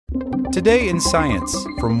Today in Science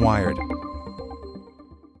from Wired.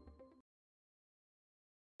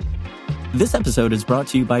 This episode is brought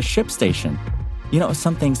to you by ShipStation. You know,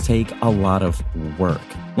 some things take a lot of work,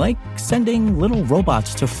 like sending little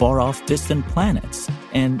robots to far-off distant planets.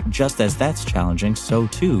 And just as that's challenging, so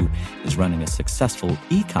too is running a successful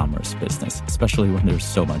e-commerce business, especially when there's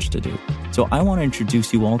so much to do. So I want to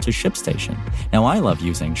introduce you all to ShipStation. Now, I love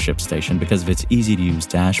using ShipStation because of its easy-to-use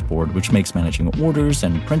dashboard, which makes managing orders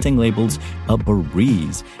and printing labels a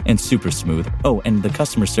breeze and super smooth. Oh, and the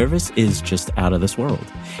customer service is just out of this world.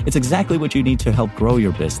 It's exactly what you need to help grow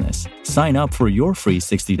your business. Sign up for your free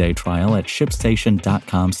 60-day trial at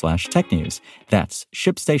shipstation.com/technews. That's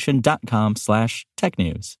shipstation.com/technews.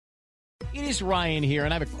 It is Ryan here,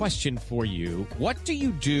 and I have a question for you. What do you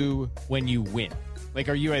do when you win? Like,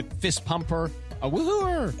 are you a fist pumper, a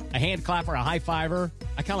woohooer, a hand clapper, a high fiver?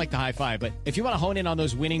 I kind of like the high five, but if you want to hone in on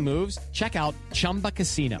those winning moves, check out Chumba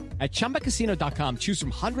Casino. At ChumbaCasino.com, choose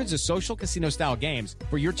from hundreds of social casino-style games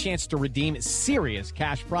for your chance to redeem serious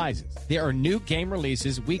cash prizes. There are new game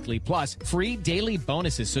releases weekly, plus free daily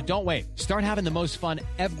bonuses, so don't wait. Start having the most fun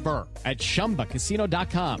ever at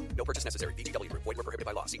ChumbaCasino.com. No purchase necessary. VGW. Void where prohibited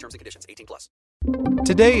by law. See terms and conditions. 18+.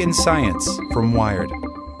 Today in Science from Wired.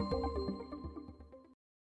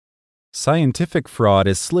 Scientific fraud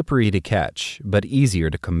is slippery to catch, but easier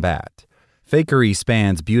to combat. Fakery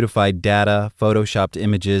spans beautified data, photoshopped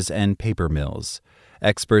images, and paper mills.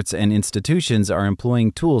 Experts and institutions are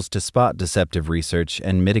employing tools to spot deceptive research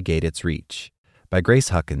and mitigate its reach. By Grace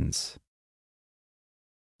Huckins.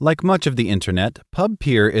 Like much of the internet,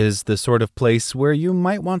 PubPeer is the sort of place where you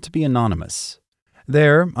might want to be anonymous.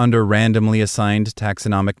 There, under randomly assigned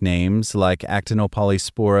taxonomic names like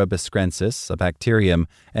Actinopolyspora biscrensis, a bacterium,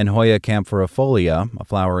 and Hoya camphorifolia, a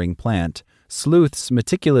flowering plant, sleuths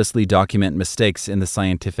meticulously document mistakes in the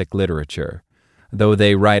scientific literature. Though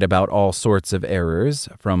they write about all sorts of errors,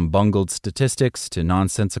 from bungled statistics to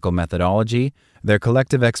nonsensical methodology, their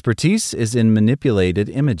collective expertise is in manipulated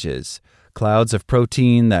images, clouds of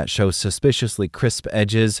protein that show suspiciously crisp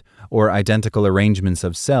edges, or identical arrangements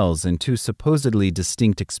of cells in two supposedly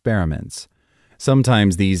distinct experiments.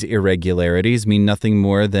 Sometimes these irregularities mean nothing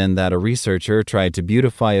more than that a researcher tried to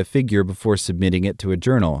beautify a figure before submitting it to a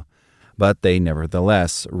journal, but they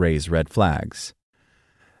nevertheless raise red flags.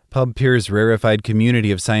 PubPeer's rarefied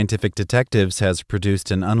community of scientific detectives has produced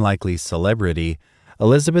an unlikely celebrity,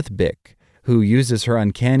 Elizabeth Bick, who uses her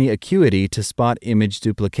uncanny acuity to spot image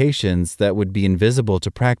duplications that would be invisible to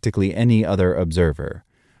practically any other observer.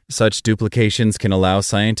 Such duplications can allow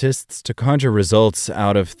scientists to conjure results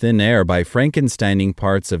out of thin air by Frankensteining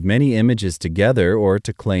parts of many images together, or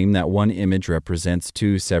to claim that one image represents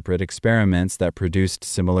two separate experiments that produced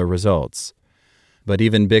similar results. But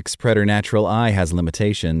even Bick's preternatural eye has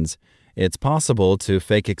limitations. It's possible to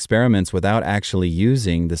fake experiments without actually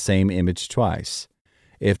using the same image twice.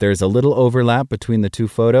 If there's a little overlap between the two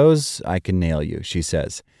photos, I can nail you, she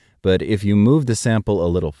says. But if you move the sample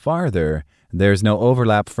a little farther, there's no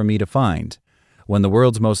overlap for me to find. When the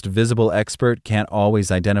world's most visible expert can't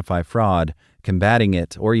always identify fraud, combating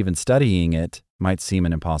it or even studying it might seem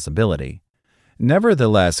an impossibility.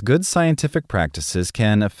 Nevertheless, good scientific practices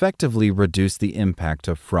can effectively reduce the impact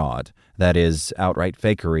of fraud, that is, outright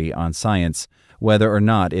fakery, on science, whether or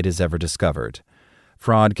not it is ever discovered.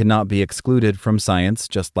 Fraud cannot be excluded from science,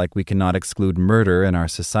 just like we cannot exclude murder in our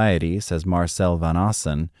society, says Marcel Van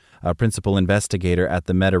Assen, a principal investigator at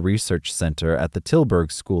the Meta Research Center at the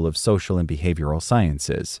Tilburg School of Social and Behavioral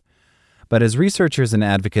Sciences. But as researchers and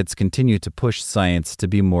advocates continue to push science to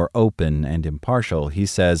be more open and impartial, he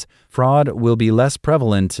says, fraud will be less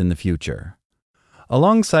prevalent in the future.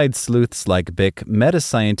 Alongside sleuths like Bick,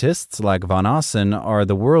 meta-scientists like Van Assen are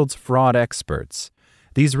the world's fraud experts.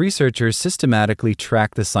 These researchers systematically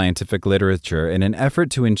track the scientific literature in an effort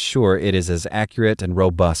to ensure it is as accurate and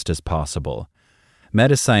robust as possible.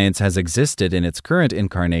 Metascience has existed in its current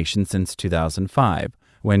incarnation since 2005,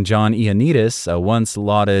 when John Ioannidis, a once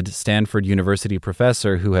lauded Stanford University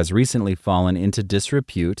professor who has recently fallen into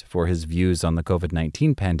disrepute for his views on the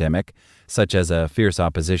COVID-19 pandemic, such as a fierce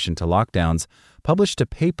opposition to lockdowns, published a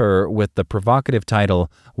paper with the provocative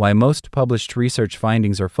title, "Why Most Published Research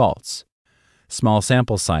Findings Are False." Small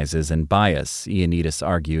sample sizes and bias, Ioannidis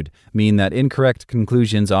argued, mean that incorrect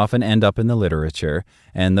conclusions often end up in the literature,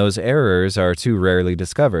 and those errors are too rarely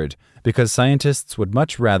discovered, because scientists would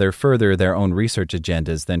much rather further their own research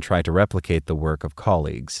agendas than try to replicate the work of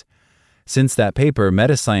colleagues. Since that paper,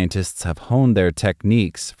 meta-scientists have honed their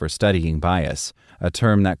techniques for studying bias, a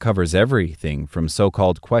term that covers everything from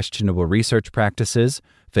so-called questionable research practices,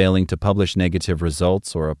 failing to publish negative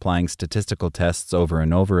results, or applying statistical tests over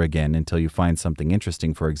and over again until you find something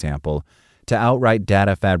interesting, for example, to outright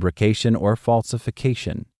data fabrication or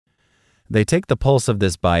falsification. They take the pulse of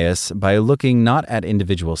this bias by looking not at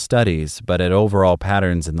individual studies, but at overall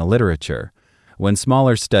patterns in the literature. When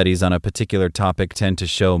smaller studies on a particular topic tend to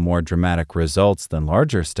show more dramatic results than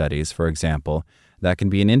larger studies, for example, that can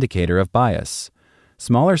be an indicator of bias.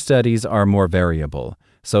 Smaller studies are more variable,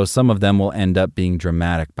 so some of them will end up being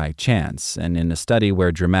dramatic by chance, and in a study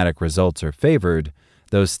where dramatic results are favored,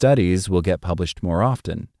 those studies will get published more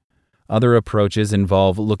often. Other approaches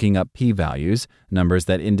involve looking up p-values, numbers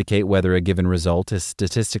that indicate whether a given result is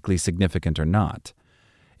statistically significant or not.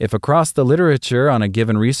 If across the literature on a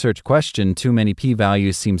given research question too many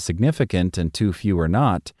p-values seem significant and too few are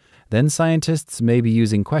not, then scientists may be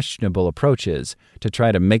using questionable approaches to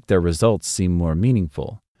try to make their results seem more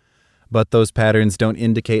meaningful. But those patterns don't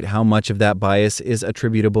indicate how much of that bias is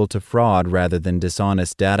attributable to fraud rather than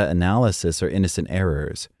dishonest data analysis or innocent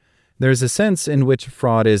errors. There's a sense in which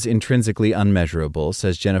fraud is intrinsically unmeasurable,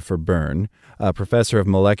 says Jennifer Byrne, a professor of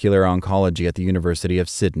molecular oncology at the University of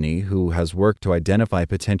Sydney who has worked to identify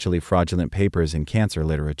potentially fraudulent papers in cancer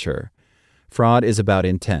literature. Fraud is about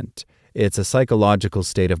intent. It's a psychological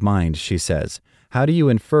state of mind, she says. How do you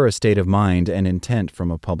infer a state of mind and intent from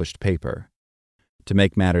a published paper? To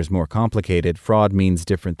make matters more complicated, fraud means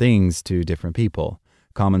different things to different people.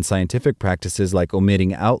 Common scientific practices like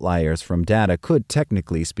omitting outliers from data could,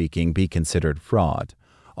 technically speaking, be considered fraud.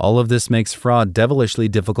 All of this makes fraud devilishly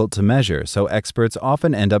difficult to measure, so experts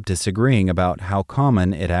often end up disagreeing about how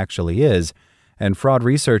common it actually is, and fraud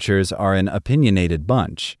researchers are an opinionated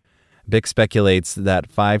bunch. Bick speculates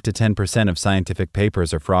that 5 to 10% of scientific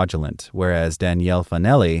papers are fraudulent, whereas Danielle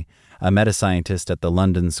Fanelli, a meta-scientist at the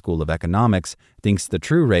London School of Economics, thinks the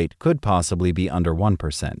true rate could possibly be under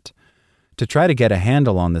 1%. To try to get a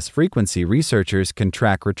handle on this frequency, researchers can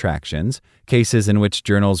track retractions, cases in which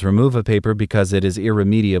journals remove a paper because it is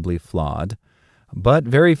irremediably flawed. But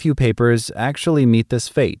very few papers actually meet this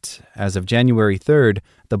fate. As of January 3rd,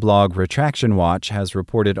 the blog Retraction Watch has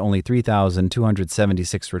reported only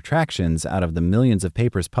 3,276 retractions out of the millions of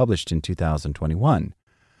papers published in 2021.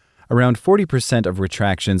 Around 40% of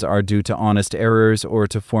retractions are due to honest errors or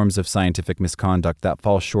to forms of scientific misconduct that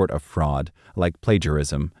fall short of fraud, like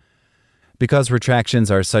plagiarism. Because retractions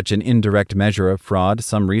are such an indirect measure of fraud,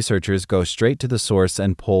 some researchers go straight to the source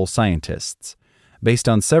and poll scientists. Based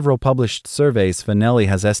on several published surveys, Fanelli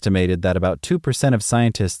has estimated that about 2% of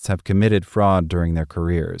scientists have committed fraud during their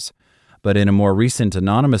careers. But in a more recent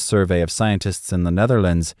anonymous survey of scientists in the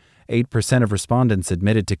Netherlands, 8% of respondents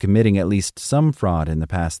admitted to committing at least some fraud in the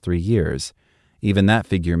past 3 years. Even that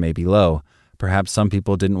figure may be low. Perhaps some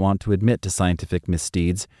people didn't want to admit to scientific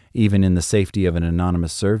misdeeds, even in the safety of an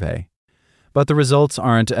anonymous survey. But the results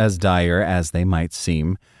aren't as dire as they might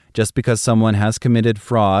seem. Just because someone has committed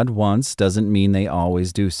fraud once doesn't mean they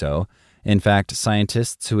always do so. In fact,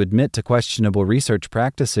 scientists who admit to questionable research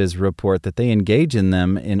practices report that they engage in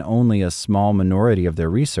them in only a small minority of their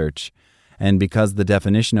research. And because the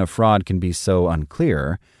definition of fraud can be so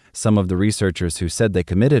unclear, some of the researchers who said they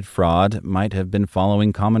committed fraud might have been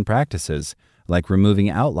following common practices, like removing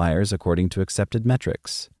outliers according to accepted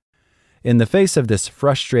metrics. In the face of this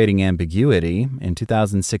frustrating ambiguity, in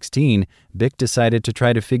 2016, Bick decided to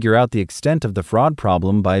try to figure out the extent of the fraud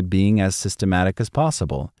problem by being as systematic as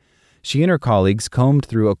possible. She and her colleagues combed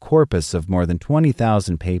through a corpus of more than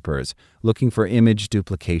 20,000 papers, looking for image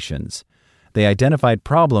duplications. They identified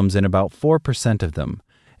problems in about 4% of them.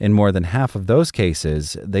 In more than half of those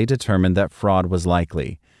cases, they determined that fraud was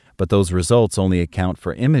likely, but those results only account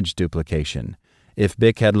for image duplication. If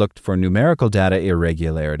Bick had looked for numerical data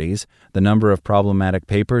irregularities, the number of problematic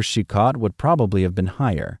papers she caught would probably have been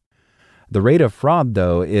higher. The rate of fraud,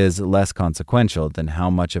 though, is less consequential than how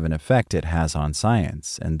much of an effect it has on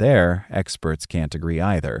science, and there, experts can't agree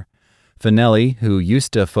either. Fanelli, who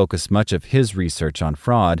used to focus much of his research on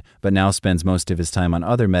fraud, but now spends most of his time on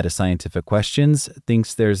other meta-scientific questions,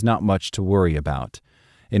 thinks there's not much to worry about.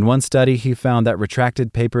 In one study, he found that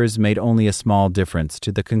retracted papers made only a small difference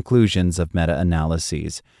to the conclusions of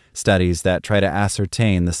meta-analyses, studies that try to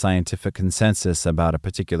ascertain the scientific consensus about a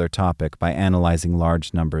particular topic by analyzing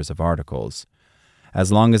large numbers of articles. As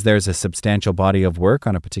long as there's a substantial body of work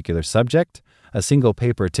on a particular subject, a single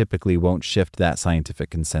paper typically won't shift that scientific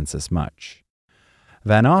consensus much.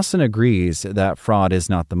 Van Ossen agrees that fraud is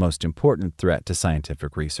not the most important threat to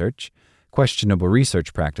scientific research. Questionable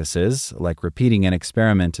research practices, like repeating an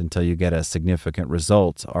experiment until you get a significant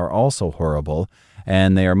result, are also horrible,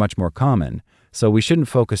 and they are much more common. so we shouldn't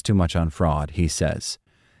focus too much on fraud, he says.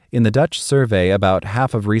 In the Dutch survey, about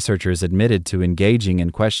half of researchers admitted to engaging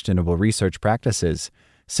in questionable research practices,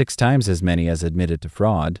 6 times as many as admitted to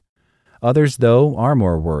fraud. Others, though, are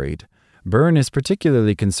more worried. Byrne is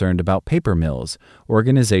particularly concerned about paper mills,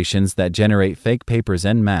 organizations that generate fake papers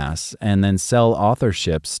en masse and then sell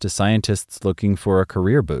authorships to scientists looking for a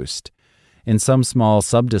career boost. In some small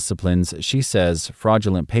subdisciplines, she says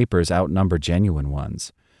fraudulent papers outnumber genuine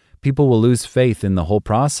ones. People will lose faith in the whole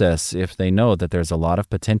process if they know that there's a lot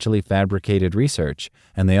of potentially fabricated research,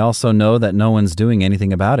 and they also know that no one's doing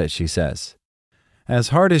anything about it, she says. As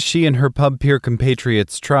hard as she and her pub peer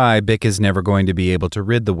compatriots try, Bick is never going to be able to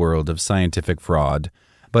rid the world of scientific fraud.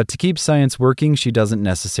 But to keep science working, she doesn't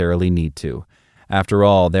necessarily need to. After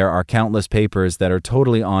all, there are countless papers that are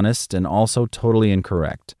totally honest and also totally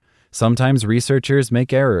incorrect. Sometimes researchers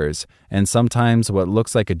make errors, and sometimes what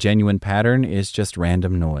looks like a genuine pattern is just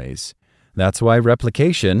random noise. That's why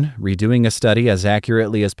replication, redoing a study as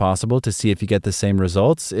accurately as possible to see if you get the same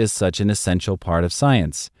results, is such an essential part of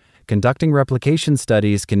science. Conducting replication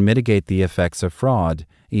studies can mitigate the effects of fraud,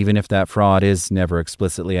 even if that fraud is never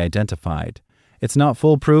explicitly identified. It's not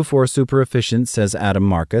foolproof or super efficient, says Adam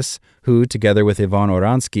Marcus, who, together with Ivan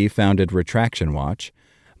Oransky, founded Retraction Watch.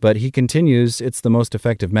 But he continues, it's the most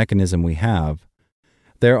effective mechanism we have.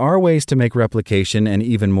 There are ways to make replication an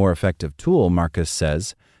even more effective tool, Marcus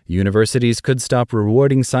says. Universities could stop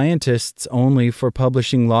rewarding scientists only for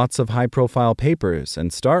publishing lots of high-profile papers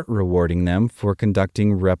and start rewarding them for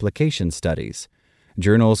conducting replication studies.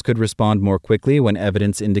 Journals could respond more quickly when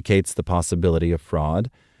evidence indicates the possibility of fraud,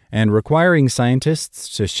 and requiring scientists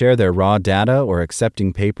to share their raw data or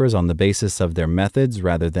accepting papers on the basis of their methods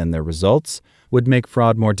rather than their results would make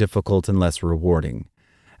fraud more difficult and less rewarding.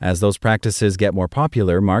 As those practices get more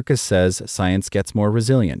popular, Marcus says science gets more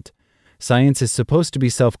resilient. Science is supposed to be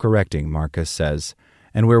self-correcting, Marcus says,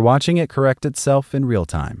 and we're watching it correct itself in real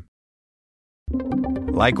time.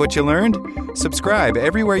 Like what you learned? Subscribe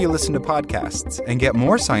everywhere you listen to podcasts and get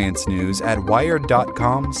more science news at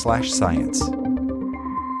wired.com/science.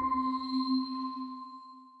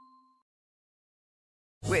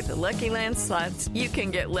 With the Lucky Land Slots, you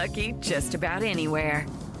can get lucky just about anywhere.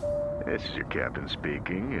 This is your captain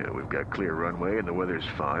speaking. We've got clear runway and the weather's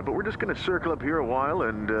fine, but we're just going to circle up here a while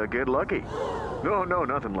and get lucky. No,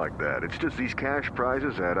 nothing like that. It's just these cash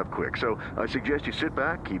prizes add up quick. So I suggest you sit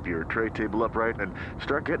back, keep your tray table upright, and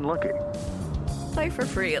start getting lucky. Play for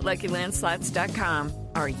free at LuckyLandSlots.com.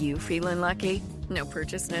 Are you feeling lucky? No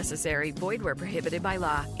purchase necessary. Void where prohibited by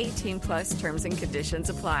law. 18+ terms and conditions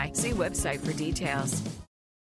apply. See website for details.